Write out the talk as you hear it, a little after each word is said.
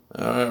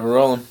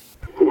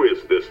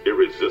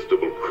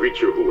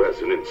creature who has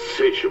an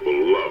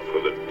insatiable love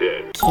for the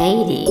dead.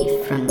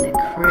 Katie from the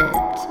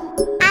Crypt.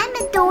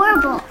 I'm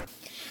adorable.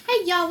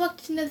 Hey y'all, welcome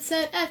to another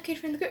episode of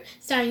Katie from the Crypt,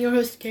 starring your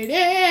host Katie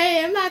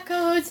and my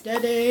co-host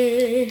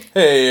Daddy.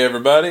 Hey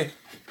everybody.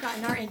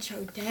 Gotten our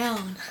intro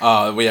down.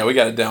 Yeah, we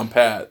got it down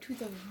pat. To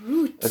the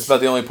roots. That's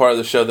about the only part of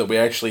the show that we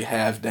actually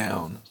have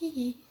down.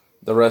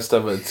 The rest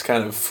of it's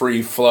kind of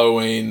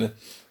free-flowing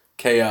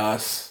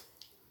chaos.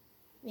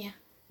 Yeah.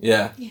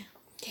 Yeah. Yeah.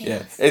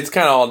 Chaos. Yeah. It's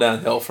kind of all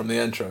downhill from the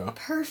intro.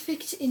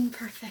 Perfect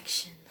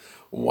imperfection.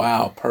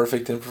 Wow,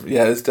 perfect.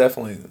 Yeah, it's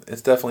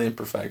definitely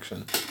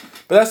imperfection.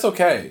 But that's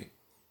okay.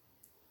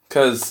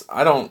 Because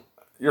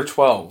you're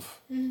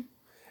 12. Mm-hmm.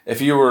 If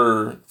you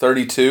were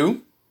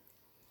 32,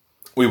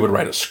 we would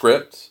write a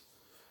script.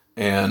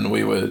 And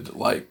we would,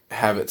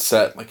 have it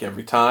set,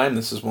 every time.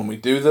 This is when we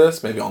do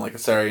this. Maybe on, a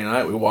Saturday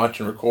night, we watch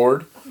and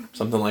record.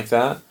 Something like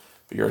that.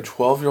 But you're a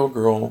 12-year-old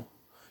girl.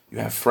 You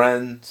have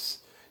friends.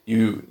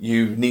 You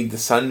need the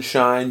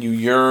sunshine. You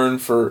yearn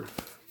for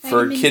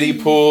kiddie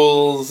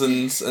pools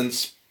and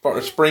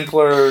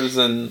sprinklers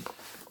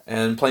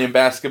and playing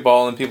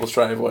basketball in people's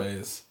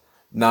driveways.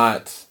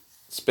 Not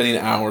spending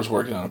hours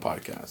working on a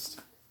podcast.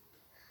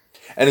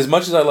 And as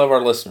much as I love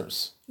our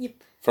listeners. Yep.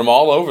 From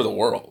all over the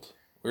world.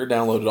 We're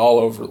downloaded all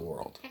over the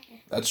world.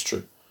 That's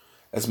true.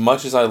 As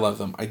much as I love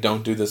them, I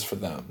don't do this for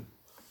them.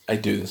 I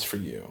do this for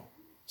you.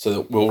 So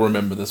that we'll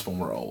remember this when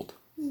we're old.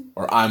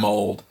 Or I'm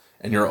old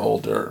and you're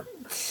older.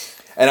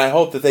 And I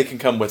hope that they can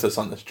come with us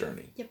on this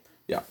journey. Yep.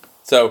 Yeah.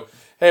 So,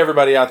 hey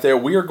everybody out there.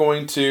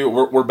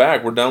 We're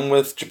back. We're done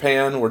with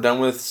Japan. We're done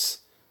with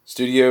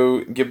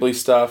Studio Ghibli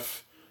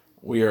stuff.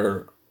 We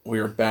are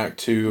back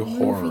to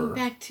horror. Moving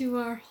back to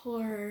our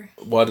horror.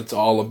 What it's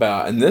all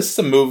about. And this is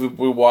a movie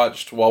we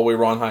watched while we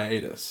were on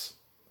hiatus.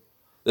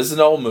 This is an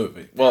old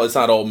movie. Well, it's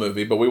not an old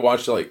movie, but we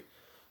watched it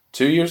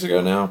 2 years ago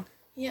now.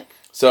 Yep.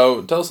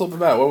 So, tell us a little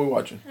bit about it. What are we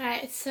watching?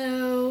 Alright,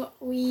 so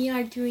we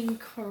are doing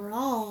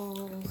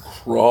Crawl.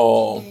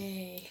 Crawl.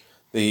 Today.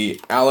 The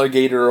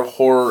alligator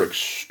horror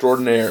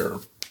extraordinaire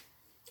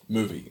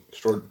movie.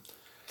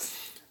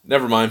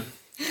 Never mind.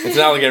 It's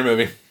an alligator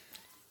movie.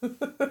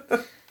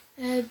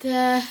 And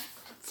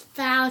it's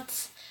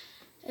about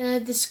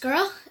this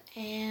girl,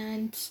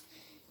 and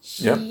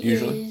she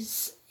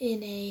is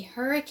in a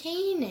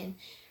hurricane,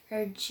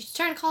 and she's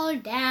trying to call her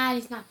dad.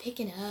 He's not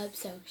picking up,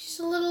 so she's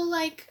a little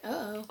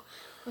uh-oh,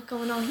 what's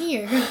going on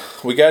here?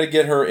 We got to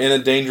get her in a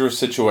dangerous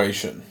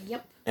situation.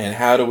 Yep. And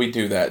how do we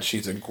do that?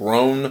 She's a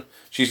grown...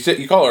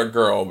 You call her a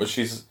girl, but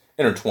she's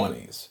in her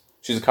 20s.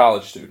 She's a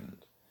college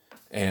student.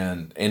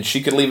 And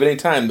she could leave at any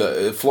time.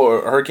 The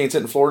hurricane's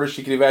hitting Florida,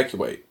 she could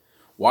evacuate.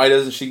 Why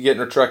doesn't she get in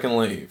her truck and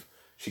leave?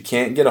 She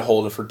can't get a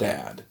hold of her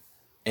dad.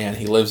 And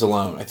he lives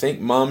alone. I think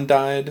mom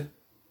died.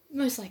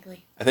 Most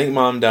likely. I think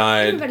mom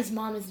died. Everybody's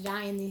mom is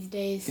dying these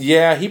days.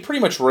 Yeah, he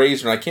pretty much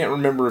raised her. And I can't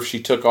remember if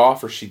she took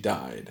off or she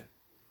died.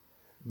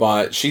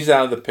 But she's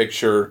out of the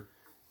picture.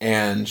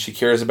 And she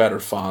cares about her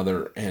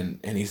father. And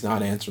he's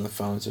not answering the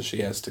phone. So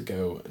she has to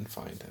go and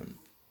find him.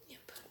 Yep.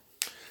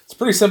 It's a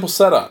pretty simple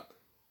setup.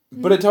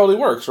 But it totally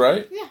works,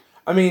 right? Yeah.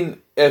 I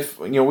mean, if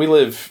we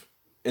live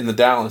in the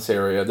Dallas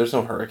area, there's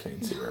no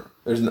hurricanes here.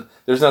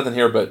 There's nothing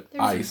here but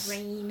ice.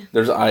 Rain.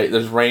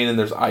 There's rain and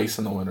there's ice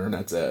in the winter, and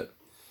that's it.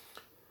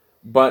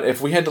 But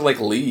if we had to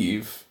Mm-hmm.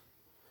 leave,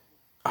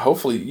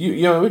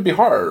 hopefully it would be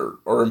hard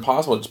or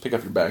impossible to just pick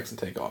up your bags and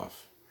take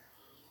off.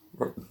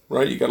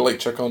 Right? You gotta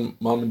check on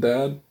mom and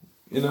dad.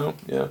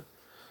 Yeah.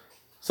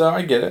 So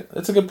I get it.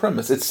 It's a good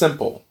premise. It's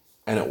simple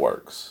and it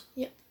works.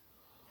 Yep.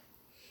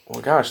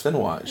 Well, gosh, then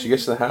what? She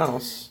gets to the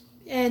house.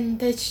 And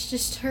that's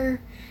just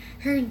her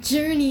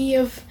journey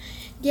of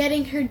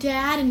getting her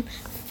dad and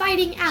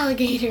fighting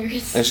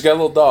alligators. And she's got a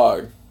little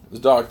dog. There's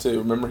a dog, too.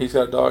 Remember he's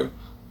got a dog?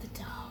 The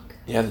dog.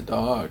 Yeah, the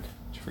dog.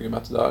 Did you forget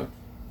about the dog?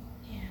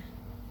 Yeah.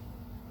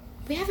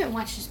 We haven't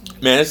watched this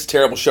movie. Man, it's a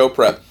terrible show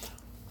prep.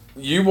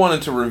 You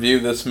wanted to review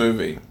this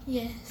movie.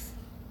 Yes.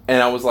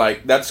 And I was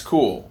like, that's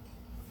cool.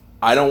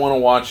 I don't want to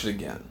watch it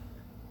again.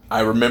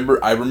 I remember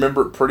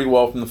it pretty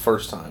well from the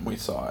first time we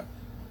saw it.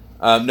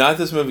 Not that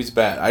this movie's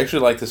bad. I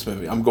actually like this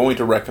movie. I'm going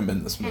to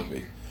recommend this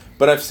movie.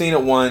 But I've seen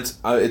it once.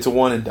 It's a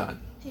one and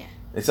done. Yeah.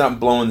 It's not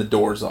blowing the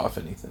doors off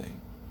anything.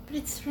 But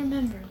it's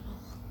rememberable.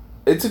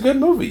 It's a good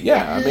movie.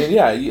 Yeah. I mean,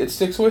 yeah, it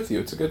sticks with you.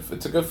 It's a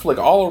good flick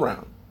all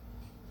around.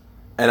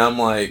 And I'm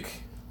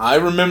like, I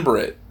remember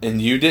it,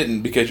 and you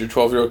didn't because you're a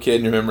 12-year-old kid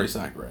and your memory's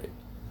not great.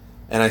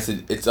 And I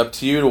said, it's up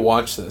to you to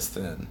watch this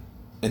then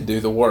and do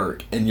the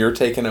work. And you're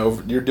taking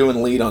over. You're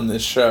doing lead on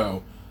this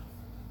show.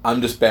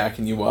 I'm just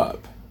backing you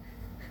up.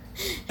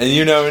 And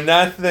you know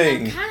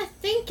nothing. I'm kind of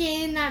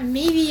thinking that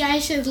maybe I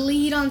should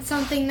lead on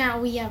something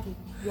that we have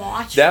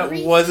watched. That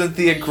recently. wasn't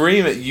the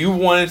agreement. You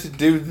wanted to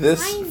do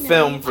this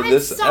film for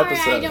this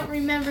episode. I don't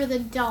remember the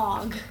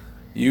dog.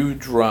 You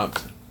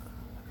dropped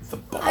the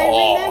ball.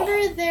 I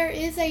remember there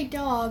is a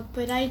dog,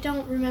 but I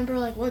don't remember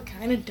what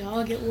kind of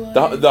dog it was.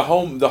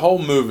 The whole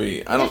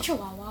movie. I don't.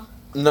 Chihuahua.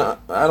 No,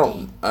 I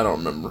don't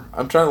remember.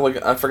 I'm trying to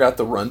look. I forgot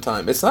the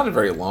runtime. It's not a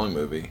very long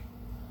movie.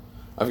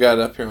 I've got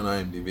it up here on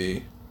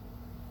IMDb.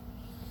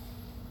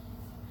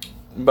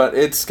 But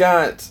it's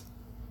got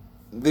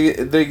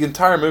the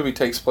entire movie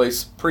takes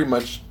place pretty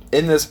much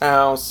in this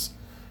house,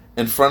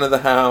 in front of the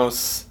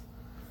house,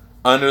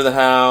 under the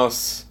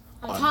house,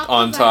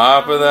 on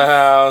top of the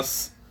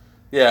house.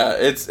 Yeah,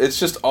 it's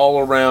just all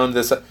around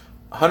this.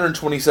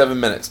 127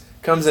 minutes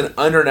comes in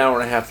under an hour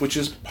and a half, which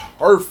is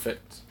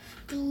perfect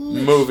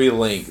movie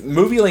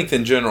length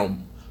in general,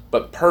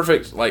 but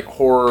perfect like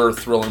horror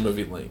thriller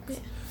movie length. Yeah.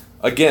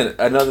 Again,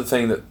 another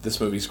thing that this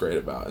movie's great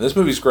about, and this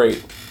movie's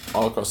great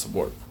all across the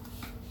board.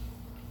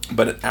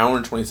 But an hour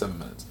and 27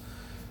 minutes.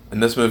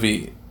 And this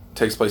movie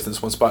takes place in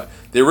this one spot.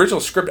 The original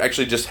script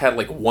actually just had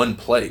like one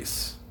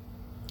place.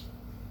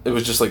 It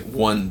was just like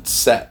one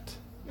set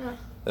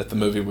that the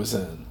movie was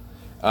in.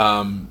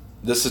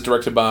 This is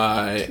directed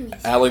by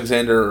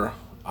Alexander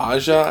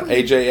Aja,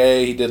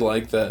 AJA. He did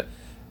like the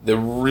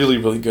really,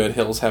 really good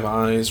Hills Have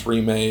Eyes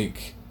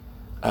remake.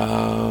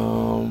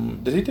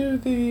 Did he do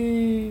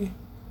the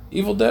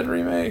Evil Dead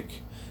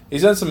remake?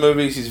 He's done some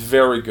movies. He's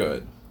very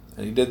good.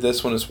 And he did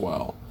this one as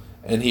well.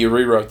 And he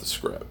rewrote the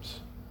script.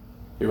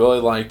 He really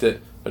liked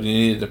it, but he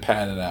needed to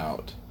pad it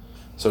out.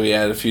 So he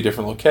added a few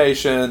different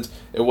locations.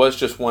 It was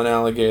just one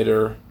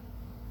alligator.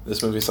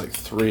 This movie's like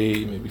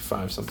 3, maybe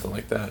 5, something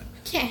like that.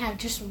 You can't have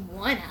just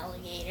one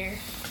alligator.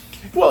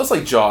 Well, it's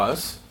like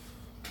Jaws.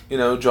 You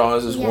know,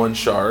 Jaws is one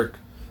shark.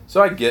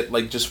 So I get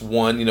like just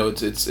one. You know,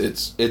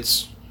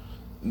 it's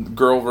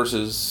girl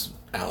versus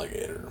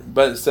alligator.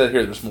 But instead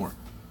here, there's more.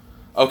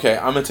 Okay,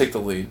 I'm gonna take the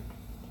lead.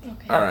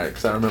 Okay. All right,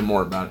 because I remember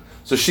more about it.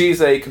 So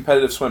she's a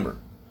competitive swimmer.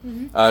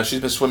 Mm-hmm. She's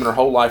been swimming her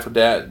whole life. Her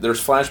dad. There's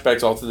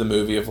flashbacks all through the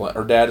movie of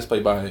her dad is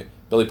played by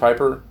Billy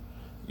Piper.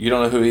 You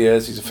don't know who he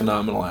is. He's a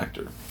phenomenal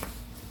actor.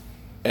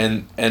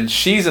 And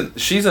she's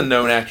a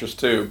known actress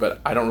too, but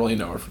I don't really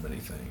know her from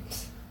anything.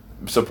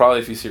 So probably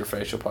if you see her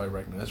face, you'll probably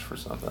recognize her for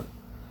something.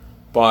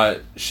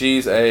 But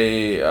she's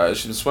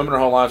been swimming her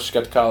whole life. She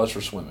got to college for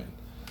swimming,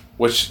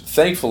 which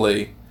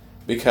thankfully,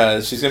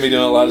 because she's gonna be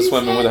doing a lot of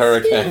swimming with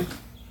Hurricane.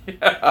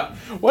 Yeah.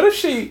 What if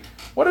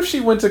she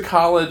went to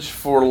college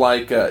for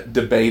like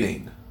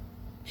debating?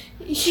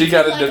 She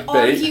got a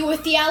debate. Argue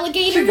with the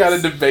alligators. She got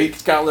a debate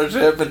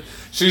scholarship, and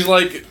she's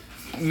like,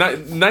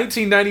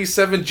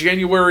 1997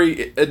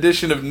 January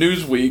edition of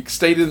Newsweek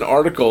stated an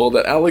article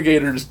that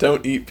alligators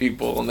don't eat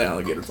people, and the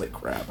alligator's like,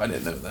 crap, I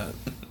didn't know that.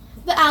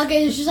 The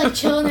alligator's just like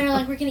chilling there,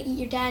 like, we're gonna eat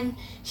your dad. And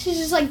she's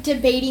just like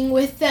debating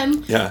with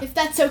them if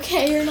that's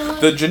okay or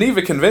not. The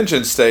Geneva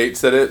Convention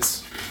states that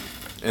it's.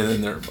 And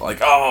then they're like,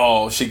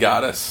 oh, she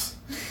got us.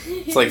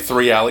 It's like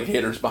 3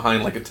 alligators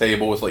behind like a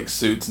table with like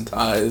suits and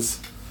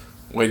ties,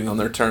 waiting on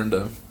their turn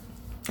to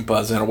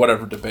buzz in or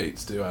whatever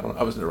debates do.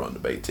 I was never on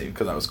debate team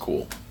because I was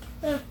cool.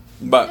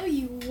 But no,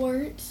 you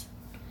weren't.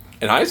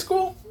 In high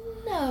school?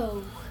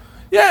 No.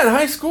 Yeah, in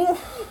high school.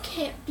 You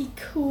can't be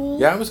cool.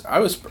 Yeah, I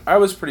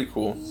was pretty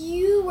cool.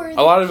 You were.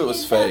 A lot of it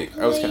was fake.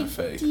 I was kind of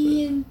fake.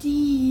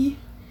 D&D.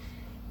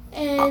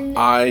 And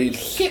I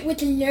sit with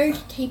the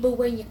nerd table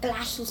wearing your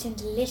glasses and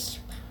lisp.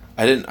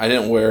 I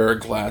didn't wear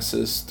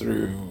glasses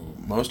through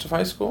most of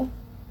high school.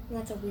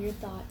 That's a weird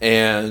thought.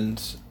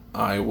 And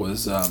I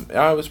was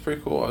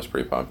pretty cool. I was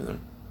pretty popular.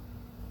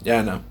 Yeah,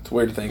 I know. It's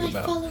weird to think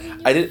about.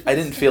 I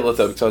didn't feel it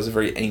though because I was a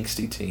very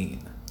angsty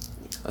teen.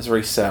 I was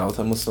very sad.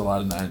 I'm listening to a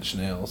lot of Nine Inch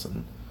Nails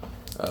and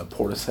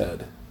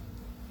Portishead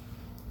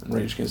and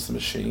Rage Against the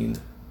Machine.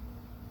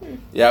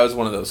 Yeah, I was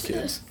one of those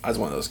kids.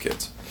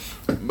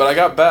 But I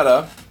got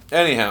better.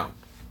 Anyhow.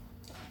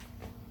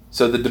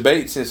 So the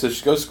debate, so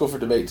she goes to school for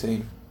debate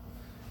team.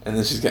 And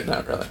then she's getting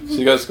out, really.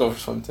 She goes to school for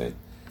swim team.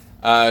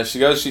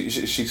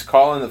 She's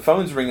calling, the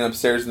phone's ringing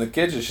upstairs in the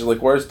kitchen. She's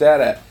like, where's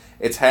Dad at?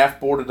 It's half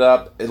boarded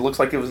up. It looks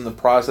like it was in the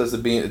process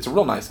of being, it's a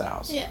real nice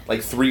house. Yeah.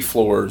 Like 3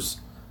 floors,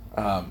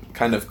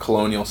 kind of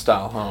colonial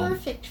style home.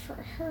 Perfect for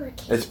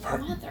hurricane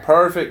weather. It's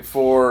perfect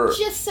for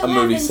just so a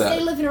movie set.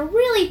 They live in a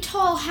really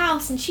tall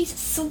house and she's a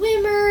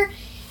swimmer.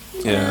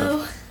 You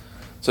know.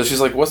 So she's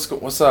like, what's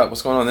up?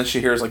 What's going on? And then she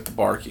hears like the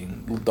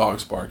barking, little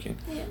dogs barking.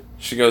 Yeah.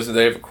 She goes,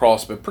 they have a crawl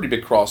space, pretty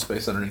big crawl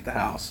space underneath the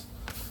house.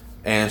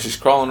 And she's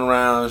crawling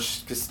around,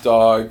 she gets the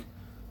dog.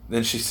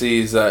 Then she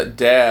sees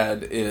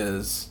Dad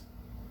is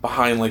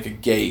behind like a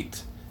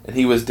gate. And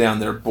he was down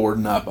there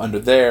boarding up under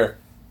there.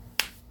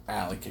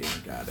 Alligator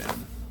got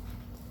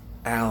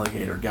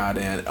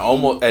in.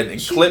 Almost,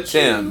 and clipped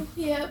him.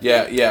 Yep.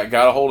 Yeah,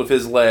 got a hold of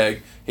his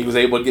leg. He was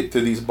able to get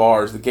through these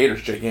bars. The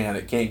gator's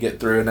gigantic, can't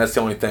get through, and that's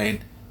the only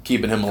thing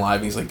keeping him alive.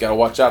 And he's like, gotta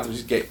watch out for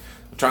these gators.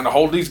 I'm trying to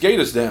hold these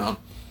gators down.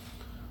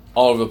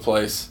 All over the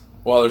place.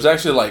 Well, there's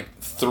actually like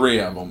 3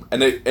 of them.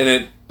 And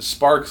it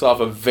sparks off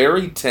a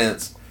very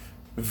tense,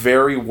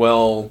 very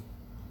well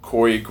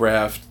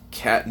choreographed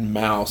cat and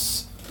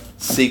mouse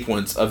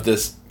sequence of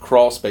this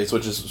crawl space,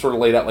 which is sort of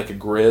laid out like a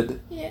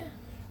grid. Yeah.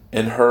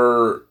 And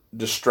her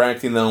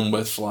distracting them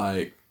with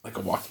like a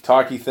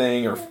walkie-talkie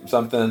thing or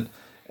something.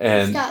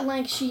 And it's got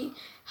like she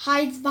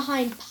hides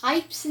behind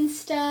pipes and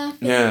stuff.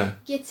 And yeah.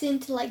 Gets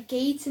into like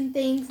gates and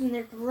things, and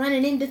they're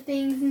running into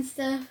things and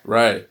stuff.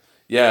 Right.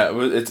 Yeah.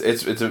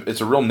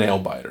 It's a real nail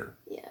biter.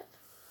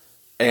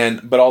 Yeah.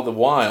 But all the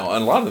while,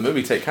 and a lot of the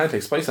movie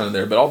takes place under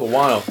there. But all the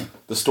while,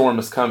 the storm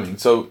is coming.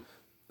 So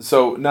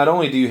not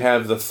only do you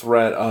have the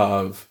threat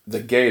of the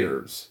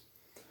gators,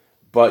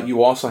 but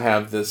you also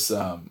have this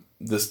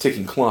this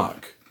ticking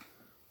clock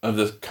of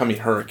the coming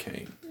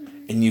hurricane,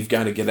 and you've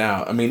got to get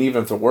out. I mean,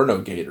 even if there were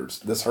no gators,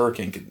 this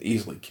hurricane could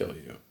easily kill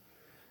you,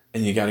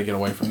 and you got to get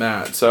away from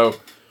that. So,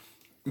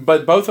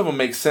 but both of them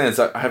make sense.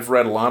 I've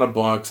read a lot of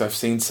books. I've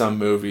seen some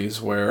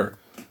movies where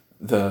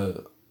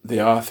the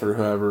author,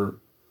 whoever,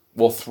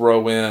 will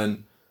throw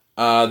in,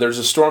 there's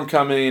a storm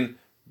coming,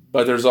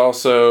 but there's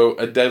also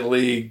a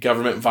deadly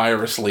government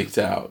virus leaked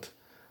out.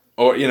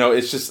 Or,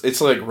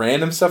 it's like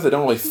random stuff that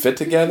don't really fit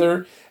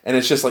together. And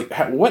it's just like,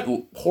 what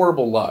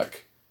horrible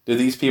luck do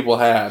these people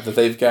have that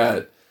they've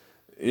got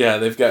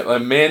a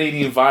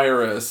man-eating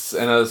virus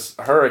and a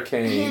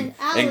hurricane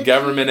and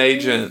government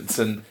agents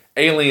and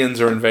aliens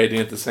are invading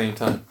at the same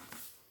time.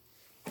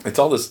 It's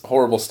all this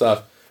horrible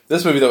stuff.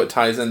 This movie, though, it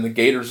ties in. The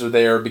gators are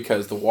there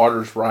because the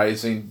water's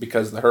rising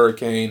because of the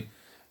hurricane.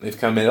 They've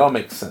come in. It all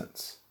makes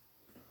sense.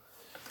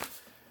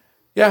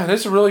 Yeah, and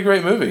it's a really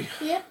great movie.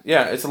 Yeah.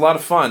 Yeah, it's a lot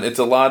of fun. It's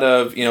a lot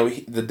of,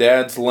 the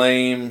dad's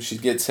lame. She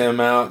gets him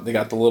out. They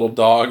got the little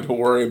dog to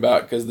worry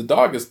about because the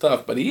dog is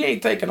tough, but he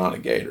ain't taking on a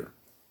gator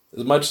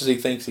as much as he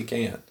thinks he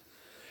can.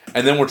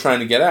 And then we're trying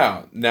to get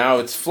out. Now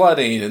it's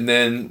flooding, and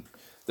then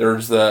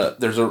there's a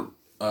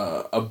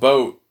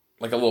boat,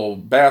 like a little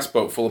bass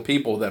boat full of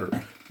people that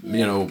are,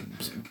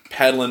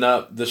 paddling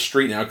up the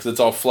street now because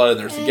it's all flooded.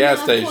 There's a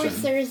gas station. Of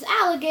course, there's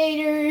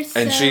alligators.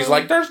 And she's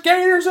like, "There's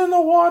gators in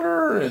the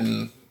water,"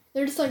 and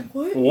they're just like,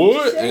 "What?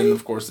 What?" And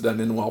of course, it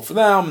doesn't end well for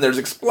them. There's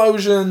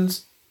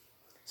explosions.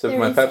 So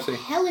my Pepsi.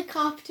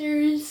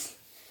 Helicopters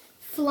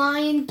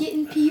flying,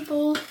 getting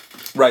people.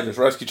 Right, there's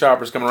rescue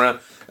choppers coming around,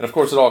 and of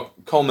course, it all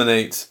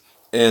culminates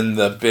in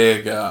the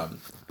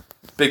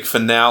big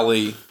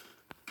finale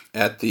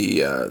at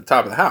the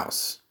top of the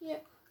house.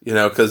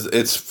 Because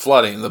it's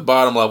flooding. The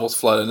bottom level's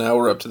flooded. Now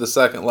we're up to the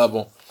second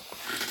level.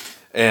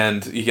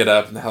 And you get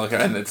up in the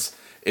helicopter, and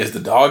is the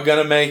dog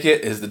going to make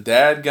it? Is the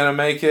dad going to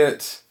make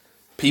it?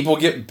 People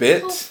get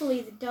bit. Hopefully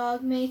the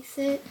dog makes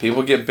it.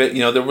 People get bit.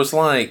 There was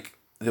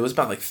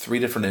about 3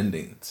 different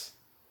endings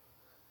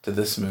to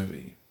this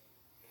movie.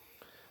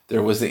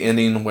 There was the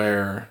ending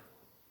where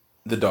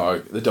the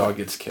dog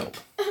gets killed.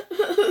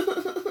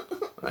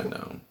 I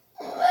know.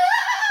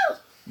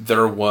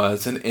 There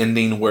was an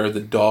ending where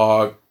the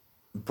dog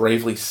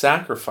bravely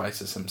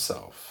sacrifices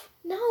himself.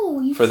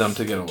 No, for them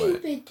to get away.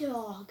 Stupid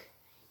dog.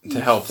 To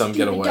help them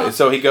get away. Dog.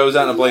 So he goes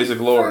out in a blaze of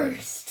glory.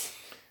 First.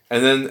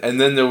 And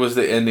then there was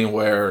the ending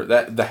where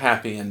the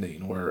happy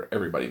ending where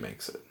everybody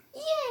makes it.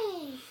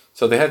 Yay!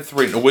 So they had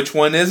 3. Now, which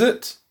one is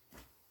it?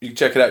 You can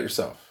check it out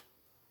yourself.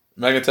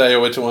 I'm not gonna tell you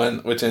which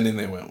ending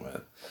they went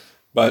with.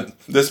 But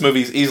this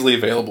movie is easily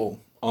available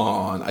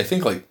on, I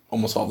think, like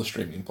almost all the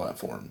streaming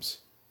platforms.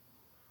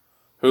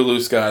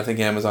 Hulu, Sky, I think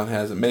Amazon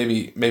has it.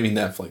 Maybe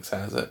Netflix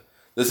has it.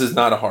 This is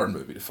not a hard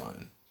movie to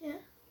find.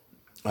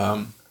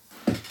 Yeah.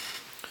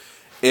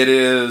 It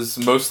is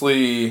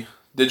mostly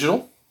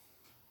digital.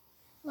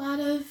 A lot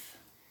of.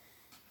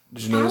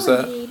 Did you notice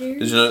that?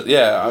 Did you know?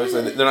 Yeah,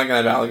 obviously they're not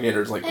gonna have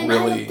alligators like and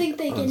really. I don't think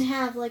they can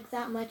have like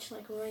that much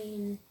like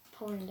rain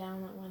pouring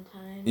down at one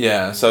time.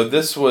 Yeah. So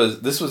this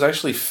was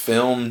actually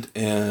filmed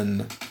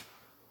in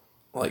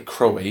like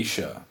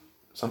Croatia,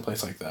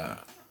 someplace like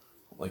that.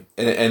 Like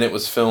and it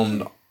was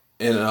filmed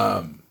in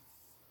a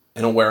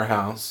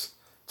warehouse.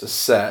 It's a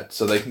set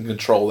so they can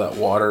control that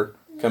water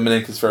coming in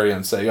because it's very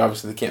unsafe.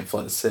 Obviously, they can't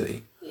flood a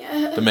city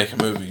to make a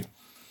movie.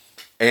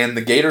 And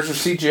the gators are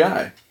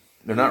CGI;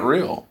 they're not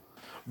real.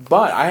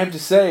 But I have to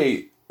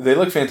say, they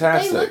look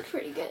fantastic. They look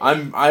pretty good.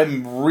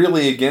 I'm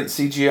really against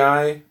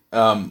CGI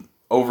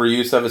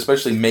overuse of,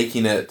 especially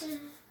making it.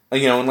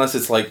 Unless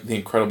it's like the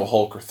Incredible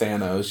Hulk or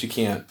Thanos, you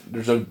can't.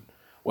 There's no.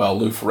 Well,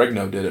 Lou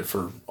Ferrigno did it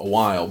for a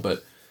while,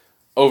 but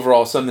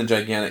overall, something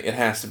gigantic, it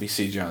has to be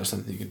CGI. There's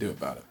something you can do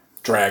about it.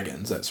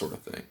 Dragons, that sort of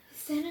thing.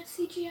 Is Thanos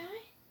CGI?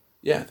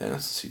 Yeah, Thanos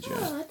is CGI.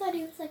 Oh, I thought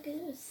he was like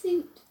a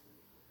suit.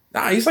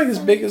 Nah, he's like as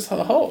big as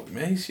the Hulk,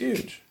 man. He's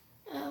huge.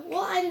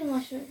 Well, I didn't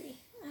watch the movie.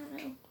 I don't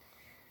know.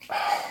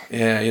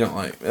 Yeah, you don't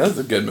like... Those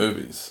are good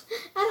movies.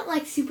 I don't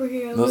like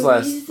superhero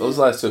movies. Those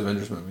last 2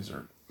 Avengers movies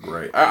are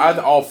great.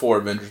 All 4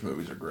 Avengers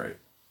movies are great.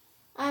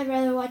 I'd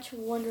rather watch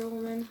Wonder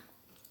Woman.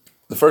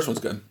 The first one's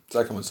good. The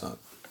second one's not.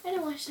 I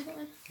didn't watch the second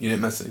one. You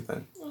didn't miss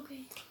anything?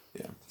 Okay.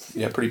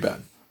 Yeah, pretty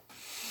bad.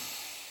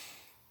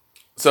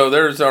 So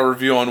there's our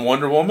review on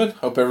Wonder Woman.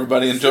 Hope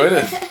everybody enjoyed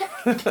it.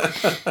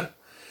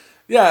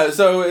 Yeah, it's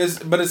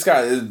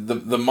got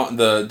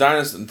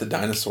the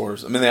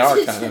dinosaurs. I mean, they are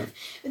kind of.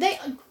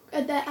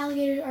 The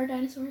alligators are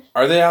dinosaurs.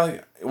 Are they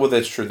alligators? Well,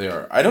 that's true. They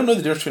are. I don't know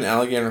the difference between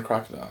alligator and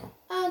crocodile.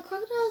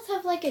 Crocodiles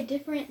have like a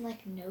different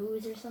like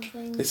nose or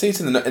something. They say it's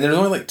in the and there's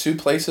only like 2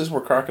 places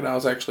where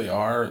crocodiles actually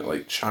are,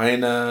 like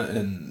China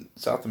and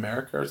South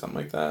America or something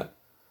like that.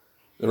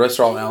 The rest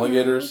are all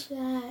alligators.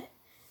 That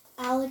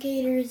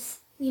alligators,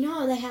 you know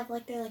how they have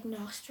like their like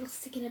nostrils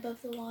sticking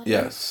above the water?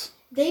 Yes.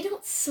 They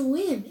don't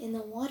swim in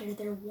the water.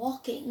 They're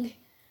walking.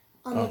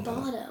 on the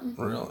bottom.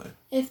 Really?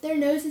 If their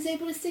nose is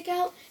able to stick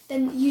out,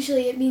 then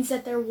usually it means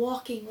that they're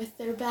walking with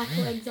their back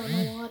legs on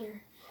the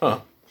water.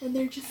 Huh. And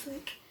they're just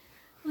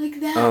like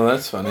that. Oh,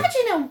 that's funny.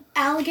 Imagine an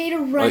alligator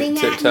running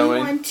Like at you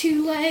on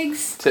 2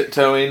 legs.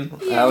 Tiptoeing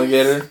Yes.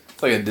 alligator?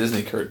 It's like a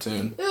Disney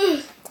cartoon.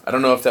 Ugh. I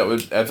don't know if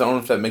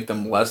that make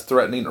them less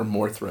threatening or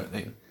more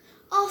threatening.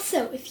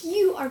 Also, if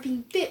you are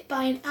being bit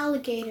by an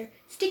alligator,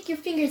 stick your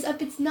fingers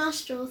up its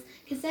nostrils,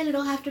 because then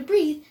it'll have to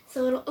breathe,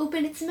 so it'll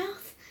open its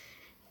mouth.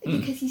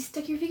 Because you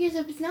stuck your fingers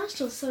up its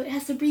nostrils, so it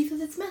has to breathe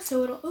with its mouth,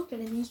 so it'll open,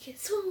 and then you can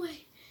swim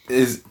away.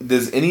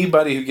 Does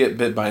anybody who get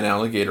bit by an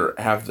alligator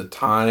have the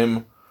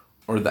time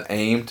or the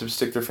aim to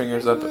stick their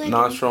fingers up Like a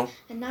nostril?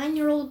 A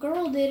 9-year-old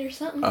girl did or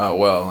something. Oh,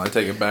 well, I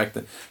take it back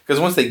then. Because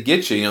once they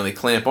get you, they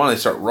clamp on, they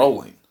start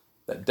rolling.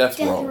 That death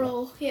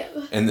roll. Yeah.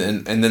 And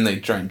then they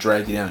try and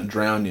drag you down and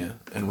drown you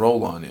and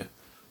roll on you.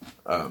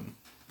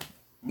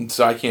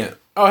 So I can't...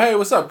 Oh, hey,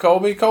 what's up,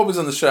 Colby? Colby's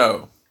on the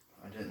show.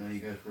 I didn't know you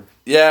guys were...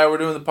 Yeah, we're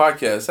doing the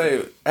podcast.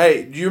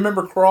 Hey, do you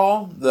remember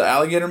Crawl, the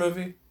alligator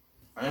movie?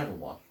 I never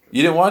watched it.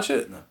 You didn't watch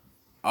it? No.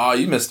 Oh,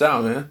 you missed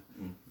out, man.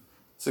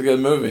 It's a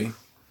good movie.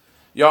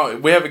 Y'all,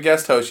 we have a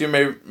guest host. You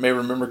may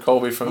remember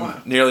Colby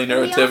from Nearly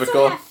Neurotypical. We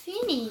also have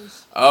Finny.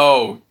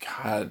 Oh,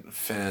 God,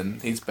 Finn.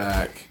 He's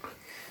back.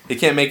 He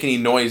can't make any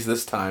noise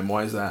this time.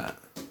 Why is that?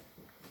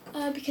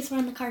 Because we're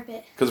on the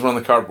carpet. Because we're on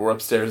the carpet. We're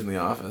upstairs in the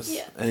office.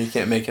 Yeah. And he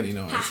can't make any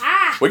noise.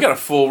 Ha-ha! We got a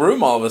full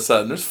room all of a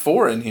sudden. There's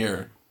 4 in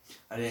here.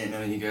 I didn't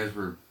know you guys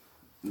were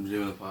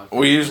doing the podcast.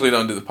 We usually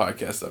don't do the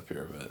podcast up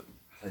here, but...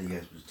 I thought you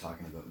guys were just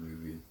talking about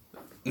movies.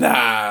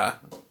 Nah.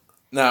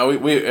 No,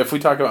 we if we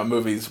talk about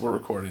movies, we're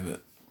recording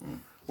it.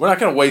 We're not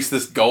going to waste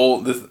this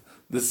gold...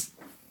 This...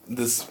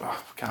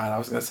 Oh, God, I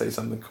was going to say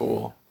something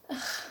cool.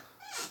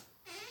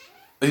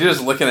 You're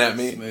just looking at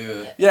me.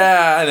 Smooth.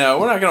 Yeah, I know.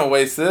 We're not going to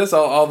waste this.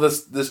 All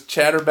this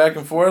chatter back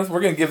and forth. We're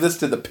going to give this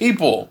to the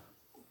people.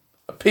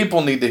 The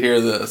people need to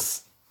hear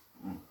this.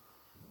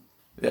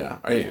 Yeah.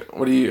 Are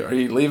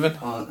you leaving?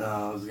 Oh, no,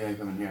 I was going to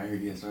come in here. I heard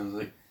you guys. I was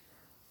like...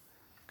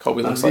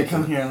 Colby I looks was going like... to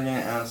come here. I was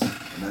going to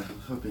ask... And I was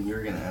hoping you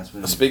were going to ask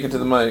when... Speaking to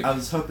the mic. I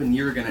was hoping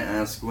you were going to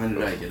ask when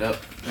did I get up.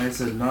 And I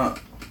said not...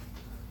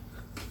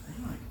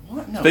 I'm like,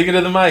 what? No. Speaking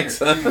to the mics.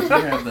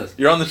 Here, have this.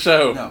 You're on the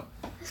show. No.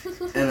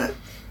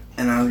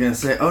 And I was going to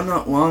say,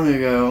 not long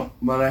ago,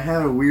 but I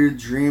had a weird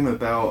dream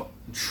about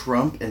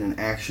Trump in an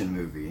action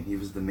movie, and he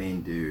was the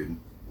main dude.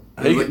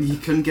 He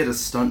couldn't get a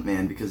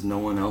stuntman because no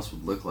one else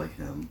would look like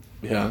him.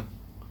 Yeah.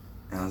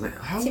 And I was like,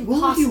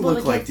 what would he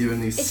look like doing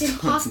these It's stunts?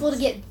 impossible to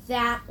get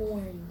that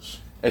orange.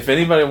 If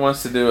anybody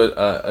wants to do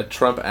a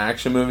Trump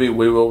action movie,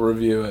 we will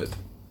review it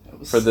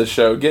for this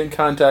show. Get in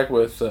contact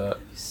with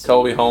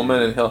Colby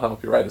Holman, and he'll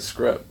help you write a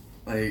script.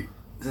 Like,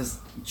 just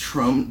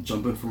Trump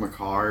jumping from a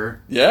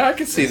car. Yeah, I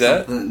could see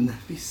that.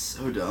 That'd be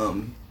so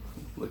dumb.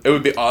 It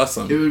would be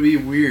awesome. It would be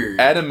weird.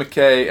 Adam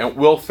McKay and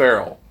Will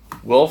Ferrell.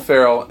 Will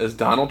Ferrell is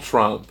Donald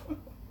Trump,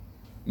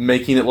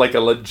 making it like a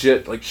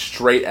legit, like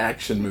straight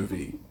action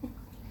movie,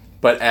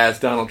 but as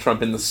Donald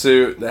Trump in the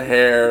suit, the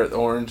hair, the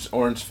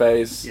orange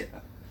face. Yeah.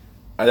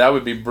 That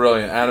would be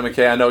brilliant. Adam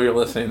McKay, I know you're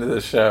listening to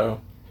this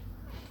show.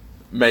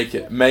 Make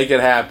it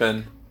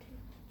happen.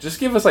 Just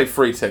give us like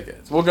free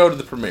tickets. We'll go to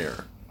the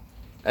premiere,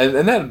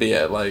 and that'd be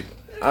it. Like,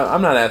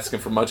 I'm not asking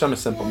for much. I'm a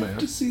simple man.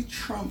 To see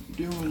Trump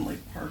doing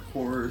like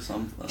parkour or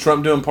something.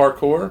 Trump doing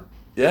parkour?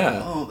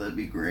 Yeah. Oh, that'd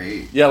be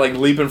great. Yeah, like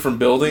leaping from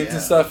buildings and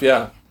Yeah. stuff.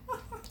 Yeah.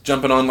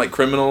 Jumping on like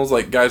criminals,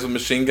 like guys with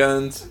machine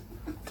guns,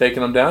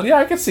 taking them down. Yeah,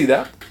 I could see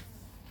that.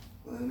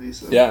 That'd be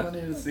so Yeah.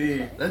 funny to see.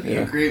 That'd be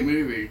Yeah. a great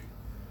movie.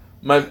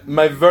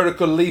 My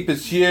vertical leap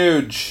is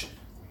huge.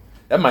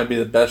 That might be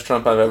the best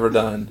Trump I've ever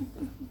done.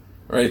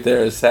 Right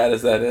there, as sad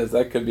as that is.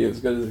 That could be as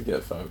good as it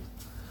gets, folks.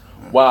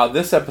 Wow,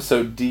 this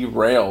episode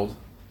derailed.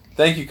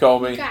 Thank you, We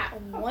Colby. got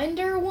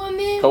Wonder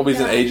Woman. Colby's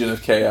we an got agent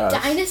of chaos.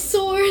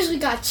 Dinosaurs. We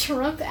got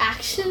Trump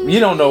action. You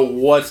don't know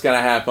what's going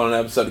to happen on an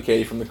episode of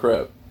Katie from the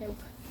Crypt. Nope.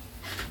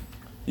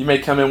 You may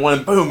come in one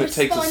and boom, We're it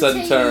takes a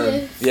sudden turn.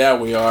 spontaneous. Yeah,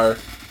 we are.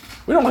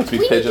 We don't like to be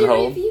We need to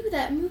pigeonholed. review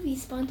that movie,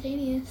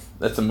 Spontaneous.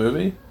 That's a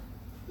movie?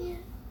 Yeah.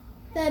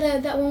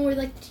 That one where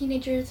like the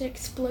teenagers are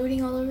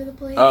exploding all over the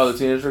place. Oh, the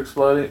teenagers are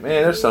exploding?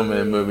 Man, there's so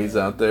many movies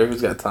out there.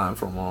 Who's got time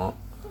for them all?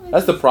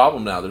 That's the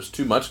problem now. There's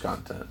too much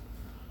content.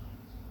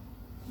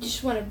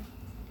 Just want to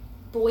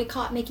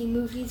boycott making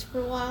movies for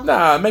a while.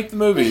 Nah, make the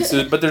movies.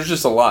 But there's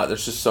just a lot.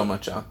 There's just so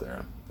much out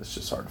there. It's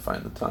just hard to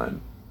find the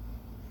time.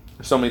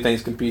 There's so many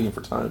things competing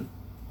for time.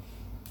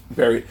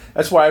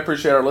 That's why I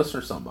appreciate our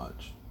listeners so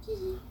much.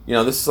 You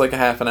know, this is like a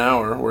half an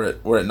hour.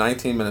 We're at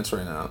 19 minutes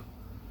right now.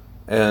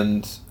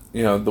 And,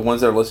 you know, the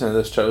ones that are listening to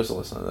this chose to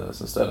listen to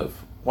this instead of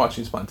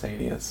watching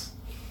Spontaneous.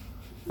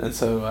 And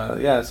so,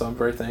 so I'm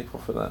very thankful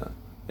for that.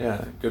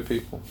 Yeah, good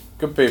people.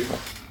 Good people.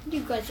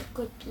 You guys are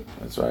good people.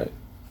 That's right.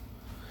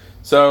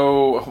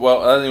 So,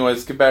 well,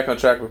 anyways, get back on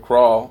track with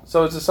Crawl.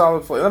 So it's a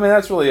solid flick. I mean,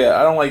 that's really it.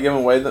 I don't like giving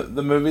away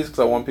the movies because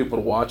I want people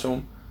to watch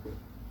them.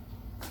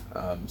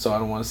 So I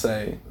don't want to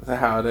say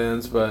how it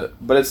ends, but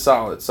it's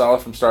solid.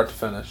 Solid from start to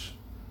finish.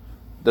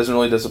 Doesn't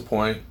really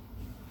disappoint.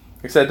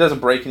 Like I said, it doesn't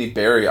break any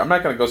barrier. I'm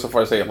not going to go so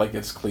far as to say like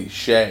it's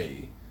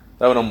cliche.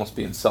 That would almost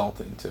be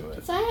insulting to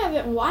it. So I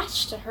haven't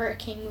watched a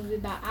hurricane movie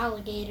about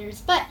alligators,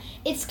 but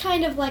it's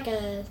kind of like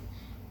a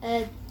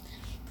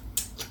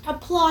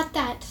plot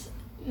that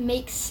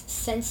makes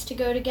sense to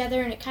go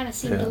together, and it kind of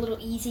seemed a little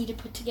easy to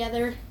put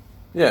together.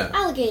 Yeah.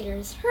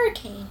 Alligators,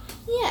 hurricane,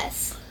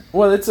 yes.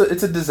 Well, it's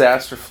a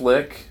disaster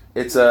flick.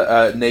 It's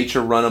a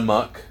nature run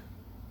amok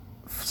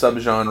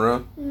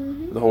subgenre.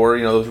 The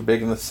horror, those were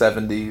big in the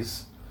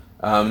 70s.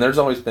 There's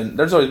always been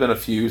a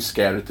few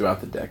scattered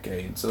throughout the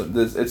decade, so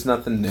it's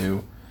nothing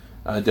new.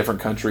 Different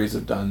countries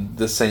have done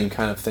the same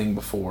kind of thing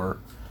before,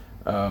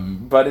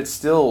 but it's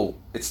still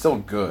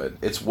good.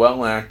 It's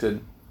well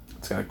acted.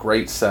 It's got a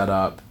great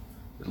setup.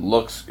 It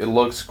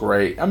looks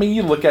great. I mean,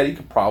 you look at it, you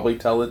could probably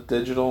tell it's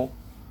digital,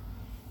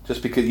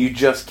 just because you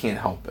just can't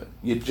help it.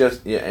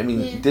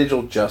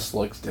 Digital just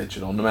looks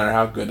digital, no matter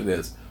how good it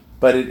is.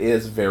 But it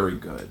is very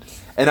good,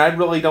 and I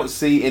really don't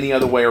see any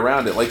other way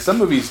around it. Like some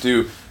movies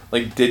do,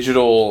 like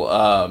digital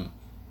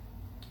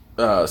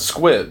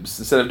squibs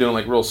instead of doing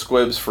like real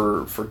squibs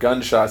for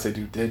gunshots. They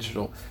do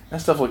digital.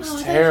 That stuff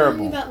looks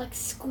terrible. About like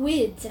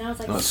squids, and I was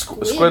like,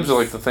 squibs are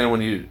like the thing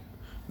when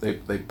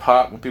they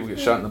pop when people get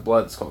shot in the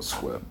blood. It's called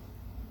squib.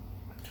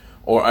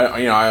 Or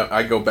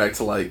I go back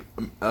to like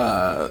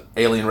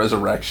Alien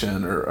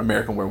Resurrection or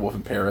American Werewolf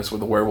in Paris, where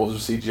the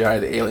werewolves are CGI,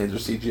 the aliens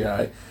are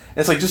CGI. And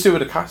it's like, just do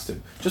it in a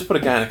costume. Just put a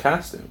guy in a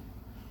costume.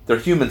 They're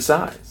human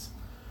size.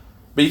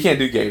 But you can't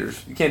do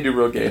gators. You can't do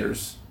real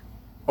gators.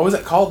 What was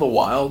that called? The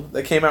Wild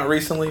that came out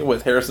recently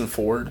with Harrison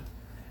Ford,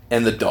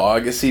 and the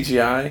dog is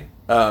CGI.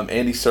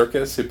 Andy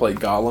Serkis, who played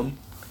Gollum,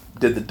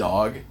 did the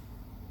dog.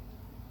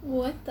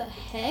 What the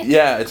heck?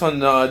 Yeah, it's on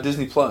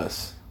Disney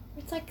Plus.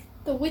 It's like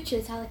The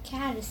Witches, how the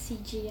cat is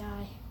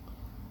CGI.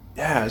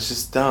 Yeah, it's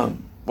just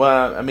dumb.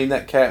 Well, I mean,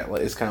 that cat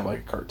is kind of like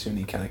a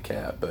cartoony kind of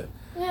cat, but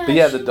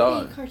yeah, the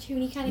dog. Be a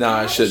cartoony kind of no,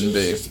 cat. it shouldn't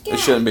be. It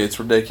shouldn't be. It's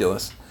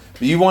ridiculous.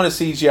 But you want a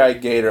CGI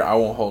gator, I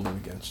won't hold it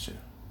against you.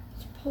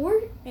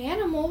 Poor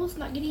animals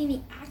not getting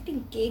any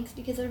acting gigs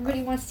because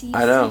everybody wants to use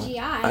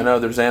CGI. I know.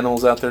 There's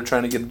animals out there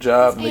trying to get a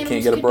job and they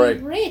can't get a break.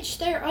 Be rich.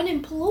 They're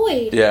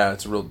unemployed. Yeah,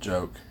 it's a real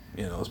joke.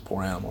 Those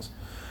poor animals.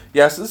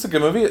 Yes, this is a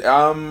good movie.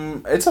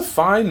 It's a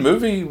fine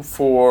movie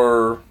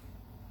for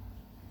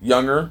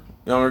younger,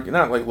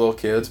 not like little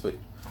kids, but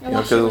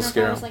because it'll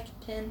scare them. I was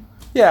like 10.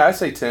 Yeah, I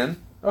say 10.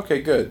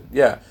 Okay, good.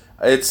 Yeah,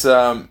 it's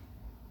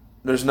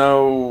there's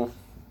nothing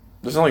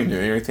new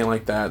or anything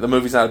like that. The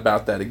movie's not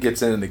about that. It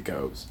gets in and it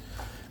goes.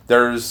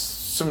 There's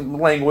some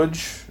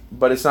language,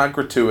 but it's not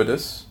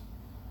gratuitous.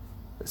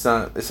 It's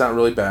not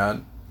really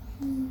bad.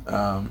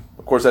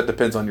 Of course, that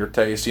depends on your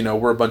taste.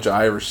 We're a bunch of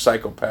Irish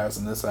psychopaths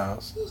in this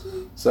house.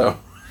 So,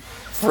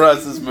 for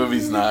us, this movie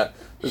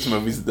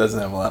doesn't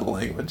have a lot of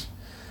language.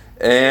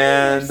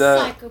 And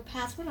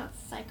psychopaths. We're not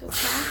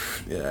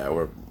psychopaths. Yeah,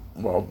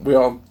 we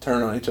all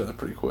turn on each other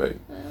pretty quick.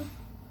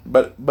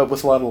 But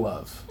with a lot of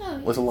love. Oh,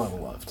 yes. With a lot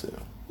of love, too.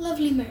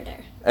 Lovely murder.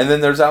 And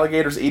then there's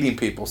alligators eating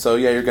people. So,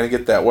 yeah, you're going to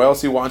get that. Why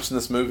else are you watching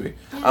this movie?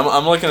 Yeah.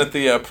 I'm looking at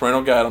the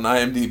parental guide on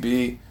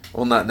IMDb.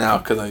 Well, not now,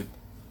 because I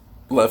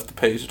left the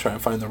page to try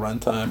and find the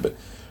runtime.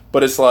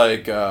 But it's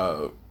like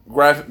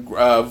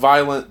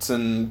violence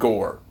and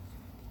gore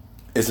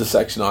is a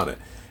section on it.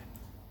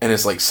 And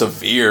it's like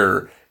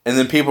severe. And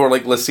then people are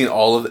like listing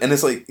all of it. And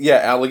it's like, yeah,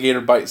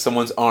 alligator bites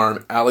someone's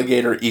arm.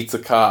 Alligator eats a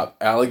cop.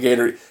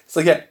 Alligator. It's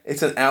like, yeah,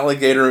 it's an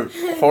alligator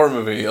horror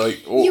movie.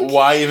 Like,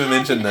 why even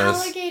mention this?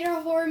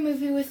 Alligator horror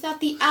movie without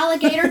the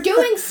alligator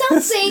doing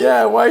something.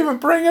 Yeah, why even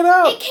bring it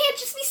up? It can't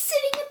just be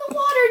sitting in the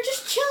water,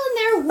 just chilling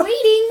there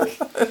waiting.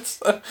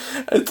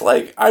 It's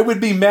like, I would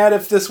be mad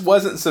if this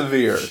wasn't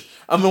severe.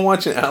 I'm gonna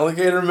watch an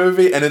alligator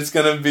movie and it's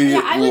gonna be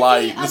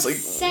light. It's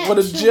like, what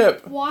a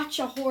jip. Watch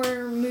a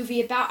horror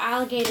movie about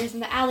alligators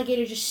and the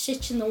alligator just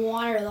sits in the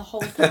water the whole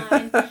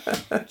time.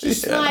 I'll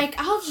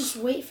just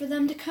wait for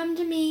them to come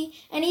to me,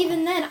 and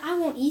even then, I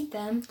won't eat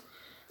them.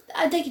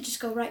 They could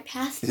just go right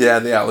past me. Yeah,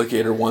 the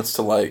alligator wants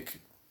to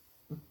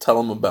tell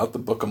them about the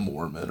Book of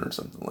Mormon or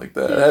something like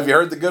that. Yeah. Have you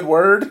heard the good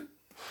word?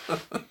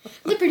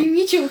 Liberty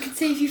Mutual can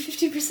save you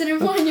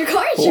 50% on your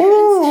car insurance.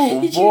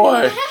 Ooh, Did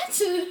boy. You know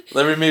that?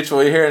 Liberty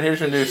Mutual, you're here, and here's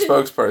your new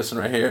spokesperson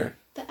right here.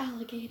 The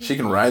alligator. She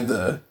can ride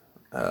the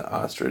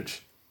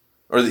ostrich.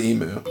 Or the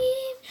emu.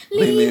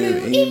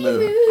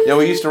 Emu. Yeah,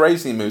 we used to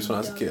raise emus when I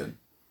was a kid.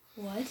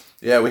 What?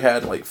 Yeah, we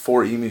had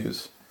 4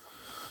 emus.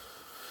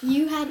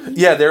 You had emus?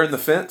 Yeah, they're in the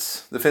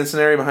fencing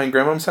area behind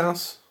Grandma's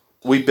house.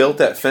 We built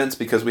that fence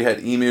because we had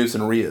emus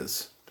and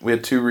rheas. We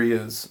had 2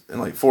 rheas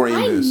and 4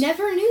 emus. I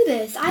never knew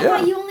this. I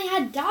thought you only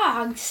had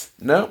dogs.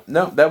 No,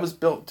 that was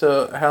built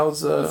to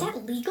house Is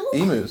that legal?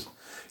 Emus.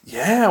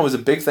 Yeah, it was a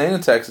big thing in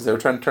Texas. They were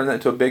trying to turn that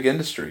into a big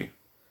industry.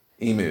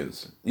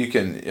 Emus. You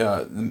can,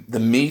 the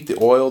meat, the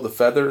oil, the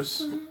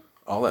feathers,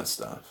 all that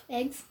stuff.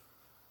 Eggs?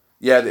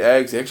 Yeah, the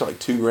eggs. The eggs are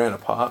 $2,000 a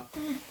pop.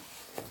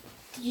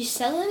 Did you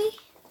sell any?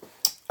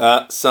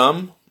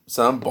 Some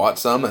bought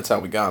some. That's how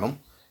we got them.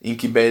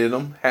 Incubated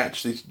them.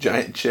 Hatched these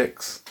giant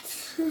chicks.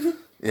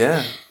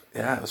 Yeah.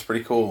 Yeah, it was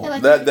pretty cool.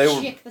 Like They a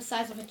were chick the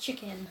size of a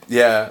chicken.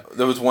 Yeah,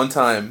 there was one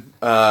time,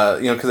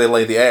 because they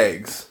lay the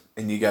eggs,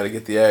 and you got to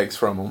get the eggs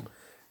from them,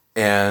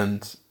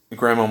 and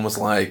Grandma was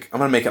like, "I'm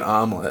gonna make an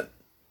omelet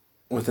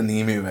with an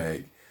emu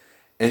egg,"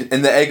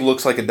 and the egg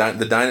looks like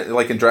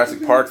like in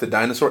Jurassic Park, the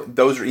dinosaur.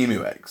 Those are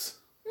emu eggs,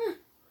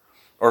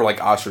 or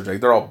like ostrich egg.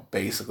 They're all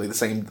basically the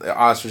same.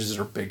 Ostriches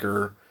are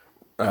bigger.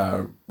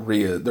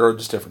 Rhea, they're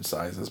just different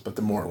sizes, but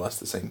they're more or less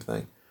the same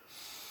thing.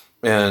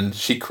 And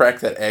she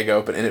cracked that egg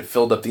open, and it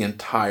filled up the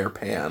entire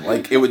pan.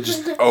 Like, it was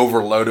just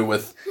overloaded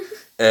with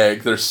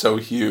egg. They're so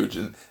huge.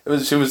 And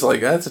she was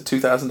like, "That's a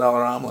 $2,000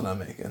 omelet I'm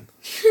making."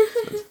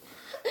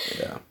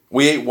 Yeah.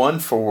 We ate one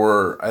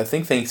for, I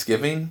think,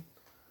 Thanksgiving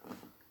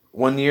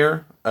one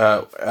year.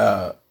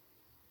 An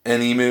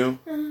emu.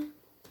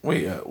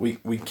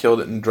 We killed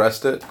it and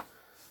dressed it.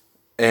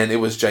 And it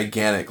was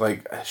gigantic.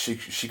 Like, she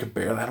could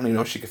barely, I don't even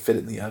know if she could fit it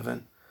in the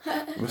oven.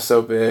 It was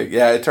so big.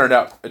 Yeah, it turned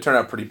out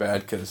pretty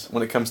bad because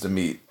when it comes to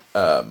meat,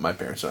 my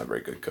parents are not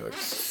very good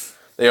cooks.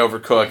 They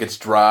overcook. It's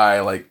dry.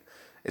 Like,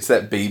 it's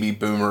that baby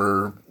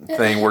boomer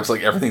thing where it's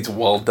like everything's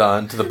well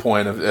done to the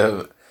point of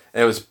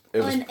it was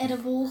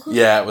unedible.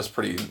 Yeah, it was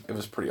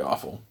pretty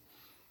awful.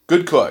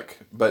 Good cook,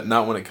 but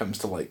not when it comes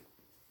to like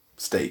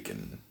steak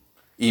and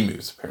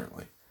emus.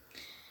 Apparently,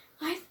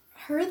 I've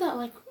heard that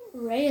like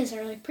rays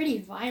are like pretty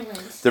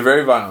violent. They're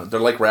very violent.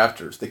 They're like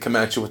raptors. They come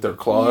at you with their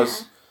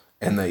claws. Yeah.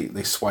 And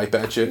they swipe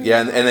at you.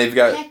 Yeah, and they've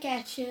got peck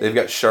at you. They've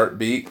got sharp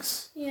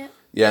beaks. Yeah.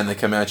 Yeah, and they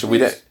come at you.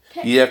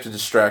 You have to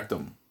distract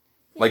them.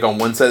 Like on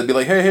one side, they'd be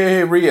like,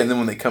 hey, Rhea. And then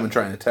when they come and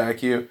try and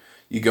attack you,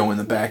 you go in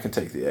the back and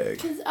take the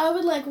egg. Because I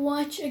would like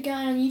watch a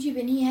guy on YouTube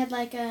and he had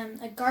like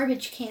a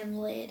garbage can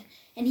lid.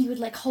 And he would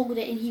like hold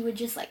it and he would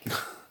just like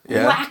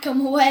whack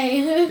them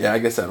away. Yeah, I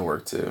guess that'll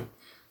work too.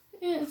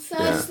 Yeah, so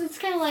it's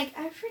kind of like,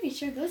 I'm pretty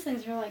sure those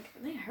things are like,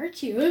 they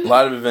hurt you. A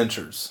lot of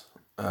adventures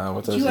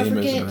with those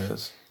emus and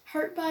those.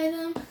 Hurt by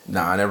them?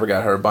 Nah, I never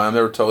got hurt by them.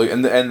 They were totally...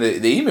 And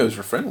the emus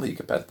were friendly. You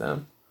could pet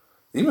them.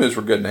 The emus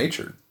were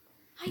good-natured.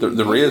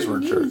 The Rheas were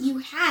jerks. You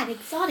had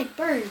exotic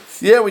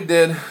birds. Yeah, we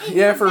did.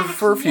 Yeah, for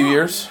a few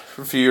years.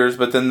 For a few years.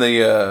 But then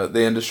the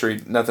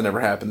industry, nothing ever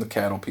happened. The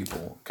cattle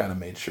people kind of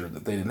made sure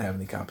that they didn't have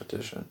any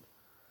competition.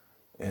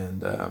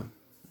 And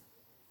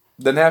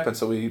didn't happen,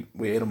 so we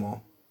ate them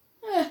all.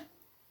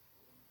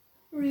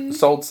 Rude.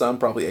 Sold some,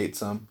 probably ate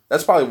some.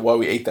 That's probably why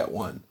we ate that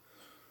one.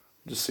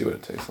 Just see what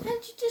it tastes like. Why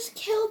don't you just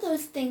kill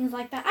those things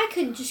like that? I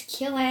couldn't just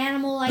kill an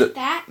animal like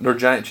that. They're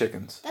giant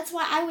chickens. That's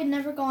why I would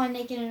never go on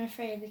Naked and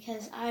Afraid,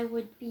 because I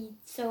would be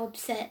so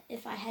upset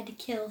if I had to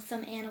kill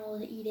some animal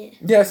to eat it.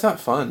 Yeah, it's not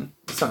fun.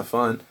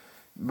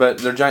 But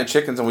they're giant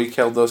chickens, and we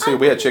killed those too.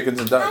 We had chickens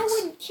and ducks. I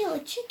wouldn't kill a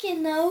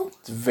chicken, though.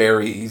 It's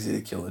very easy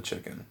to kill a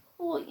chicken.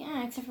 Well,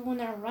 yeah, except for when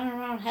they're running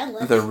around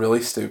headless. They're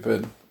really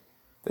stupid.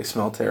 They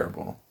smell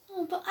terrible.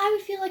 Oh, but I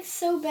would feel like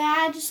so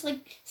bad just like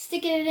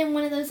sticking it in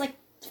one of those like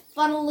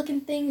funnel looking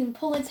things and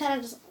pulling its head out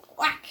and just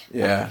whack.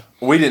 Yeah.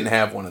 We didn't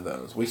have one of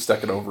those. We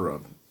stuck it over a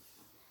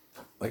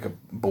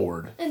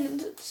board. And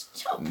just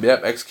choke.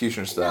 Yep,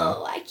 executioner style.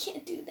 No, I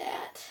can't do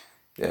that.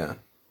 Yeah.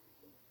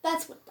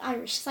 That's what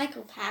Irish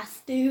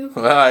psychopaths do.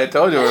 Well, I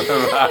told you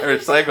we're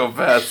Irish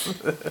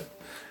psychopaths.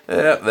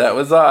 Yep, that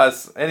was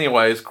us.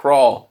 Anyways,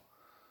 Crawl.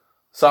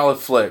 Solid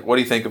flick. What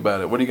do you think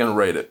about it? What are you going to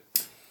rate it?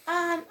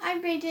 I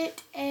rate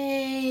it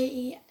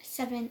a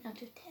 7 out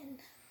of 10.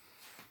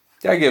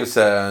 Yeah, I give it a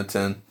 7 out of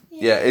 10.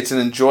 Yeah, it's an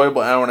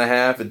enjoyable hour and a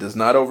half. It does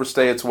not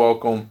overstay its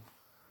welcome.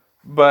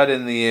 But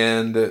in the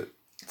end,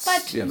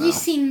 you've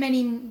seen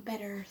many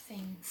better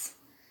things.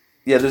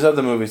 Yeah, there's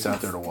other movies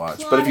out there to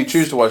watch. But if you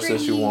choose to watch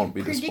this, you won't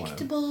be disappointed.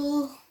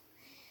 Predictable.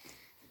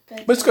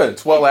 But it's good.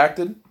 It's well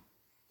acted.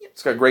 Yep.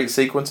 It's got great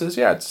sequences.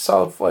 Yeah, it's a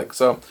solid flick.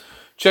 So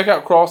check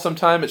out Crawl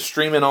sometime. It's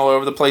streaming all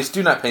over the place.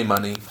 Do not pay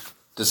money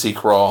to see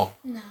Crawl.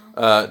 No.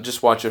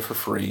 Just watch it for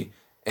free.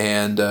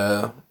 And,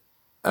 I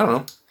don't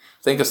know.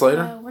 Thank us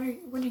later.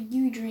 What are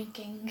you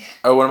drinking?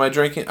 Oh, what am I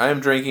drinking? I am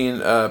drinking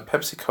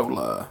Pepsi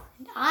Cola.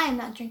 I am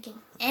not drinking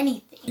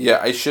anything. Yeah,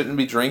 I shouldn't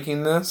be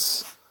drinking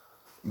this,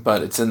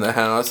 but it's in the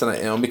house, and I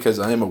am because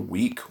I am a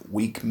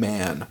weak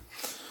man.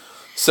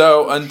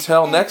 So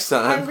until next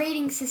time. Our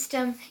rating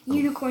system: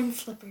 unicorn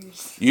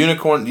slippers.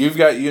 Unicorn. You've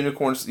got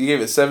unicorns. You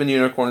gave it 7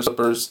 unicorn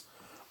slippers.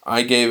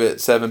 I gave it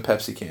 7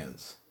 Pepsi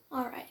cans.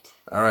 All right.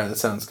 All right, that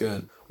sounds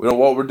good. We don't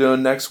know what we're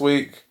doing next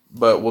week,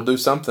 but we'll do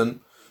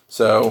something.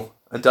 So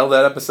until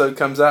that episode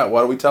comes out,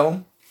 what do we tell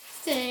them?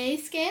 Stay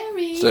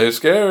scary. Stay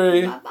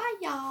scary. Bye-bye.